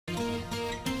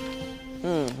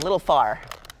little far.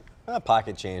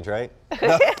 Pocket change, right?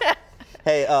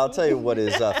 Hey, I'll tell you what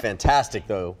is fantastic,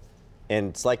 though, and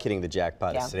it's like hitting the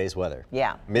jackpot. It's today's weather.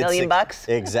 Yeah, $1 million.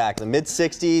 Exactly.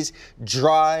 Mid-60s,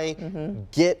 dry,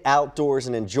 get outdoors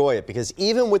and enjoy it, because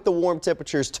even with the warm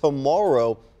temperatures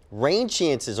tomorrow, rain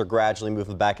chances are gradually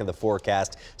moving back in the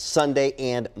forecast Sunday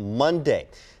and Monday.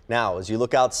 Now, as you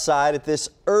look outside at this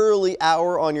early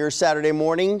hour on your Saturday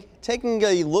morning, taking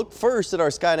a look first at our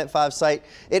Skynet 5 site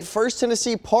at First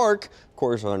Tennessee Park. Of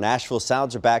course, our Nashville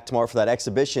Sounds are back tomorrow for that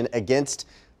exhibition against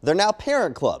their now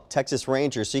parent club, Texas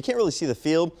Rangers. So you can't really see the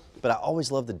field, but I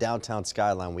always love the downtown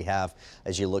skyline we have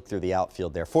as you look through the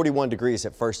outfield there. 41 degrees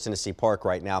at First Tennessee Park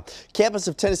right now. Campus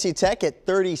of Tennessee Tech at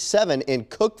 37 in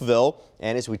Cookeville.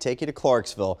 And as we take you to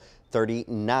Clarksville,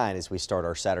 39 as we start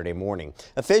our Saturday morning.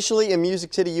 Officially in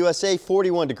Music City, USA,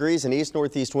 41 degrees and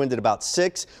east-northeast wind at about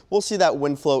 6. We'll see that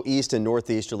wind flow east and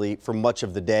northeasterly for much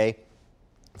of the day.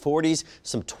 40s,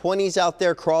 some 20s out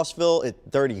there. Crossville at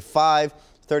 35.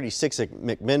 36 at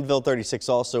McMinnville, 36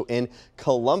 also in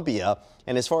Columbia.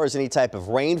 And as far as any type of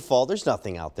rainfall, there's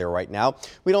nothing out there right now.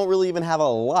 We don't really even have a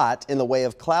lot in the way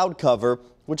of cloud cover,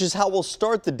 which is how we'll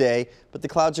start the day, but the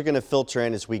clouds are going to filter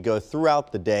in as we go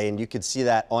throughout the day, and you can see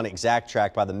that on Exact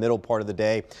Track by the middle part of the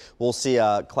day. We'll see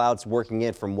clouds working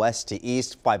in from west to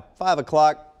east by 5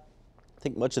 o'clock. I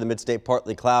think much of the mid-state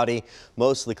partly cloudy,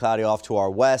 mostly cloudy off to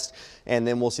our west, and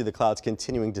then we'll see the clouds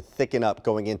continuing to thicken up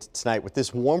going into tonight. With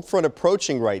this warm front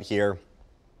approaching right here,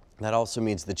 that also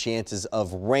means the chances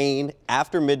of rain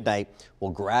after midnight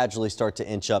will gradually start to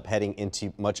inch up heading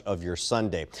into much of your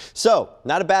Sunday. So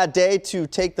not a bad day to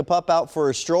take the pup out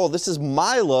for a stroll. This is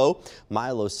Milo.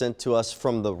 Milo sent to us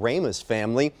from the Ramus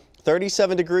family.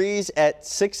 37 degrees at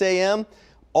 6 a.m.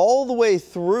 All the way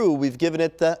through, we've given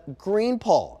it the green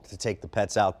paw to take the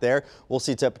pets out there. We'll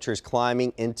see temperatures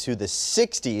climbing into the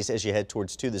 60s as you head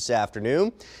towards 2 this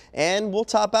afternoon. And we'll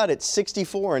top out at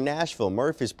 64 in Nashville,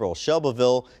 Murfreesboro,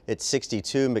 Shelbyville at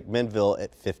 62, McMinnville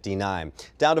at 59.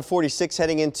 Down to 46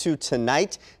 heading into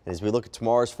tonight. And as we look at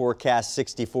tomorrow's forecast,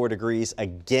 64 degrees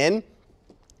again.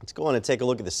 Let's go on and take a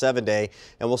look at the 7-day.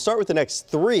 And we'll start with the next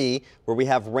 3 where we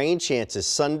have rain chances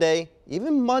Sunday,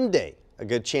 even Monday. A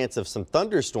good chance of some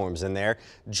thunderstorms in there.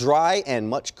 Dry and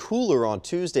much cooler on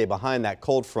Tuesday behind that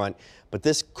cold front. But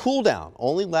this cool down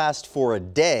only lasts for a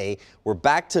day. We're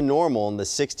back to normal in the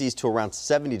 60s to around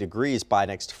 70 degrees by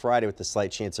next Friday with a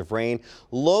slight chance of rain.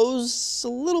 Lows a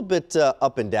little bit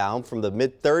up and down from the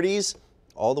mid 30s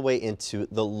all the way into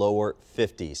the lower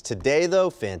 50s. Today,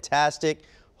 though, fantastic.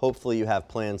 Hopefully you have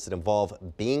plans that involve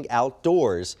being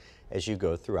outdoors as you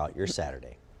go throughout your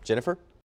Saturday. Jennifer?